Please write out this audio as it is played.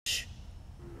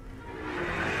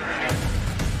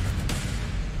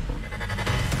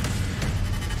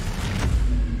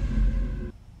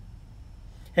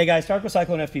Hey guys, Tarek with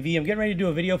Cyclone FPV. I'm getting ready to do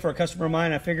a video for a customer of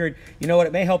mine. I figured, you know what,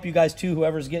 it may help you guys too,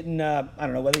 whoever's getting, I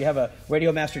don't know, whether you have a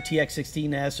RadioMaster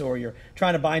TX16S or you're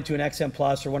trying to bind to an XM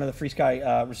Plus or one of the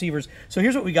FrSky receivers. So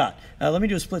here's what we got. Let me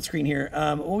do a split screen here.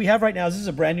 What we have right now is this is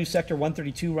a brand new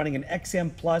Sector132 running an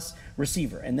XM Plus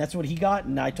receiver. And that's what he got,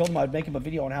 and I told him I'd make him a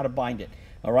video on how to bind it.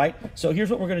 All right, so here's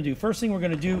what we're going to do. First thing we're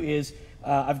going to do is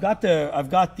I've got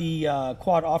the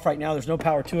quad off right now. There's no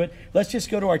power to it. Let's just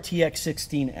go to our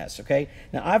TX16S. Okay.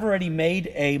 Now I've already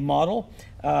made a model,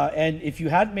 and if you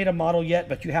hadn't made a model yet,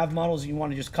 but you have models, you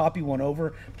want to just copy one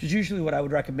over, which is usually what I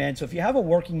would recommend. So if you have a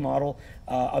working model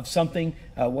of something,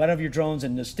 one of your drones,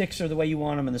 and the sticks are the way you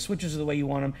want them, and the switches are the way you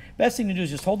want them, best thing to do is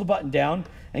just hold the button down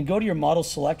and go to your model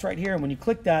select right here. And when you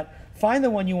click that, find the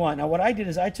one you want. Now what I did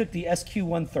is I took the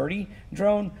SQ130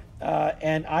 drone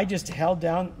and I just held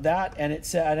down that, and it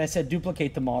said, and I said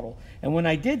duplicate the model. And when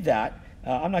I did that,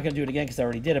 I'm not going to do it again because I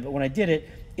already did it, but when I did it,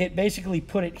 it basically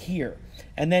put it here.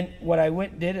 And then what I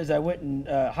did is I went and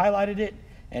highlighted it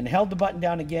and held the button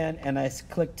down again, and I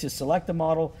clicked to select the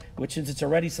model, which since it's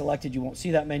already selected, you won't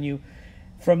see that menu.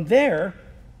 From there,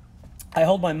 I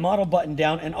hold my model button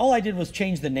down, and all I did was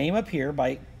change the name up here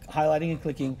by highlighting and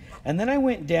clicking, and then I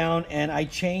went down and I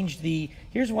changed the,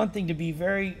 here's one thing to be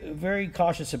very, very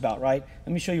cautious about, right?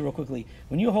 Let me show you real quickly.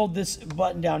 When you hold this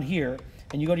button down here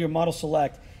and you go to your model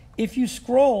select, if you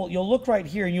scroll, you'll look right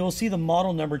here and you'll see the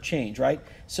model number change, right?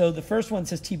 So the first one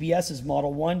says TBS is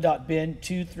model 1.bin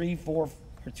 234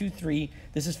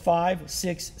 This is 5,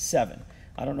 6, 7.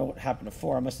 I don't know what happened to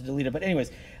 4. I must have deleted it. But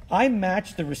anyways, I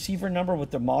matched the receiver number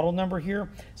with the model number here.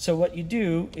 So what you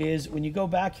do is when you go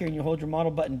back here and you hold your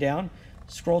model button down,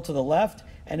 scroll to the left,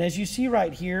 and as you see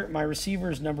right here, my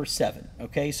receiver is number 7.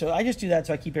 Okay, so I just do that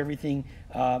so I keep everything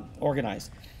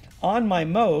organized. On my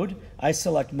mode, I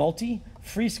select multi,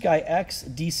 FrSky X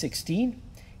D16.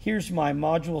 Here's my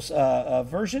module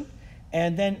version,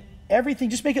 and then everything,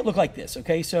 just make it look like this.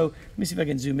 Okay, so let me see if I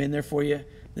can zoom in there for you.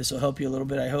 This will help you a little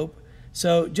bit, I hope.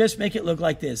 So just make it look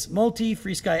like this. Multi,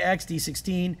 FrSky X,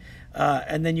 D16,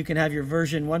 and then you can have your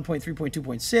version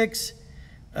 1.3.2.6.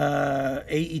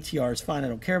 AETR is fine, I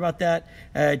don't care about that.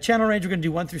 Channel range, we're gonna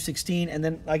do 1 through 16, and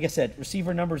then, like I said,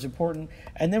 receiver number is important,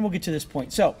 and then we'll get to this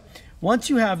point. So once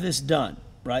you have this done,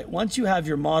 right, once you have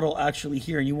your model actually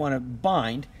here and you wanna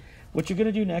bind, what you're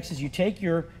gonna do next is you take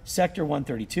your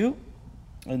Sector132,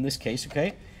 in this case,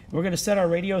 okay? We're gonna set our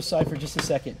radio aside for just a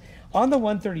second. On the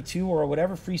 132 or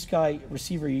whatever FrSky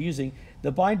receiver you're using,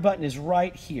 the bind button is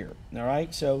right here. All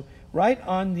right, so right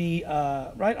on the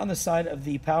side of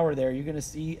the power there, you're going to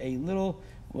see a little,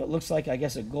 what looks like, I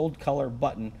guess, a gold color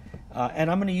button, and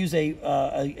I'm going to use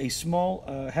a small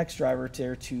hex driver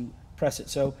there to press it.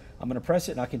 So I'm going to press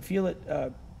it, and I can feel it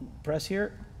press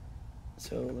here.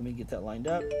 So let me get that lined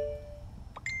up.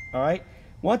 All right,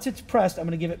 once it's pressed, I'm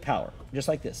going to give it power, just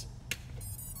like this.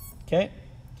 Okay.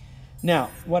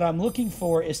 Now, what I'm looking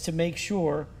for is to make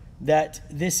sure that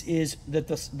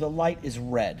the light is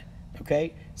red,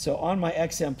 okay? So on my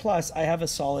XM Plus, I have a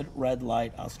solid red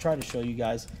light. I'll try to show you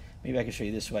guys. Maybe I can show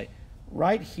you this way.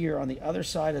 Right here on the other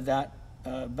side of that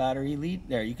battery lead,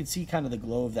 there, you can see kind of the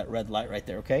glow of that red light right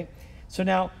there, okay? So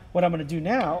now, what I'm gonna do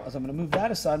now is I'm gonna move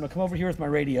that aside. I'm gonna come over here with my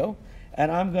radio,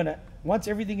 and I'm gonna, once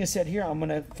everything is set here, I'm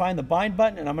gonna find the bind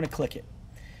button, and I'm gonna click it.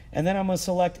 And then I'm gonna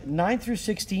select 9 through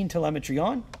 16 telemetry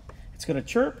on. It's going to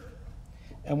chirp,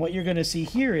 and what you're going to see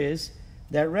here is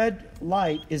that red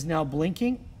light is now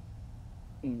blinking.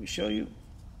 Let me show you.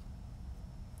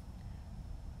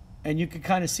 And you can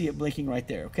kind of see it blinking right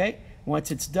there, okay?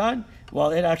 Once it's done, well,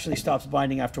 it actually stops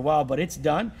binding after a while, but it's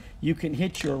done. You can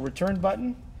hit your return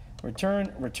button,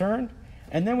 return,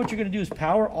 and then what you're going to do is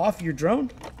power off your drone,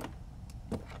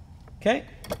 okay?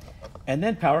 And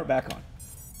then power it back on.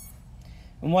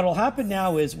 And what will happen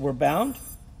now is we're bound,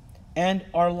 and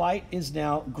our light is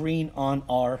now green on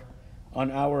our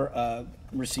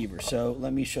receiver. So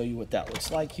let me show you what that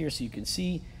looks like here so you can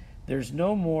see there's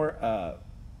no more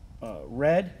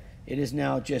red. It is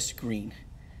now just green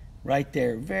right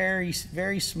there. Very,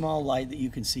 very small light that you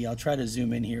can see. I'll try to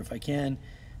zoom in here if I can.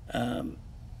 Let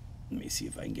me see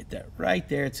if I can get that right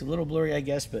there. It's a little blurry, I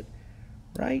guess, but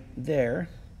right there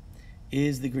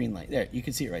is the green light. There, you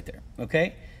can see it right there.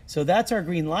 Okay, so that's our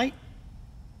green light.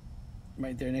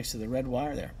 Right there next to the red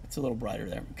wire there. It's a little brighter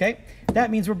there, okay?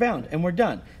 That means we're bound and we're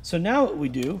done. So now what we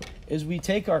do is we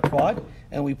take our quad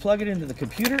and we plug it into the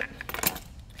computer.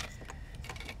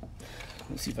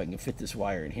 Let's see if I can fit this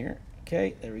wire in here.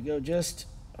 Okay, there we go. Just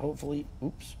hopefully,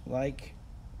 oops, like,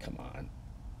 come on.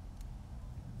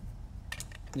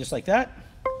 Just like that.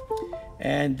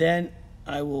 And then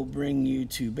I will bring you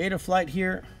to beta flight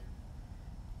here.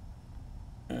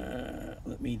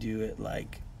 let me do it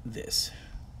like this.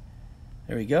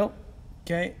 There we go.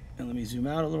 Okay, and let me zoom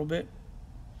out a little bit.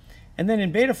 And then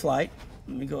in beta flight,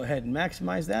 let me go ahead and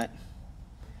maximize that.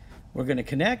 We're going to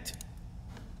connect.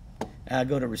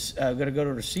 Go to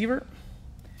receiver.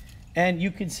 And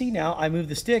you can see now I move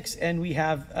the sticks and we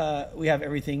have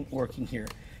everything working here.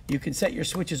 You can set your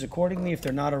switches accordingly if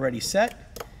they're not already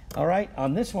set. All right,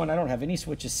 on this one I don't have any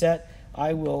switches set.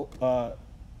 I will,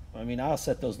 I'll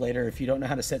set those later. If you don't know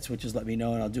how to set switches, let me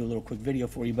know and I'll do a little quick video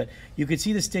for you. But you can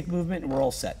see the stick movement and we're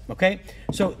all set, okay?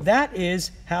 So that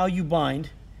is how you bind.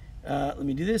 Let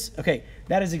me do this. Okay,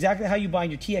 that is exactly how you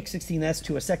bind your TX16S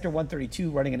to a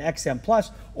Sector132 running an XM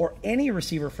Plus or any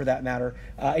receiver for that matter.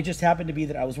 It just happened to be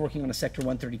that I was working on a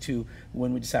Sector132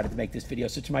 when we decided to make this video.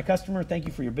 So to my customer, thank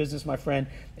you for your business, my friend,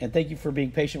 and thank you for being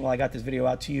patient while I got this video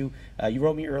out to you. You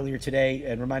wrote me earlier today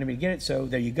and reminded me to get it, so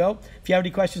there you go. If you have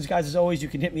any questions, guys, as always, you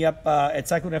can hit me up at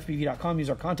CycloneFPV.com, use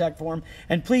our contact form,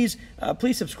 and please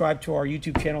subscribe to our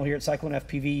YouTube channel here at Cyclone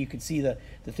FPV. You can see the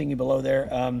thingy below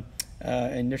there.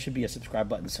 And there should be a subscribe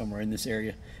button somewhere in this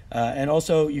area. And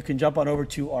also, you can jump on over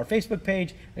to our Facebook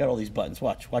page. I got all these buttons.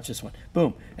 Watch this one.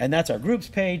 Boom. And that's our groups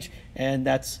page. And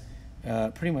that's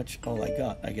pretty much all I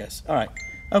got, I guess. All right.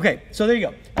 Okay, so there you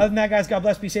go. Other than that, guys, God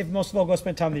bless. Be safe. And most of all, go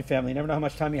spend time with your family. You never know how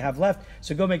much time you have left,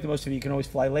 so go make the most of it. You can always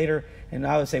fly later. And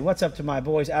I would say what's up to my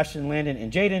boys, Ashton, Landon,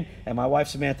 and Jaden, and my wife,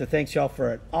 Samantha. Thanks, y'all,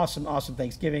 for an awesome, awesome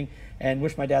Thanksgiving. And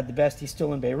wish my dad the best. He's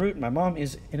still in Beirut. And my mom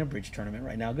is in a bridge tournament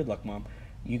right now. Good luck, Mom.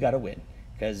 You got to win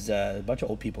because a bunch of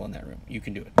old people in that room. You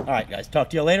can do it. All right, guys.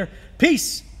 Talk to you later.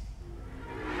 Peace.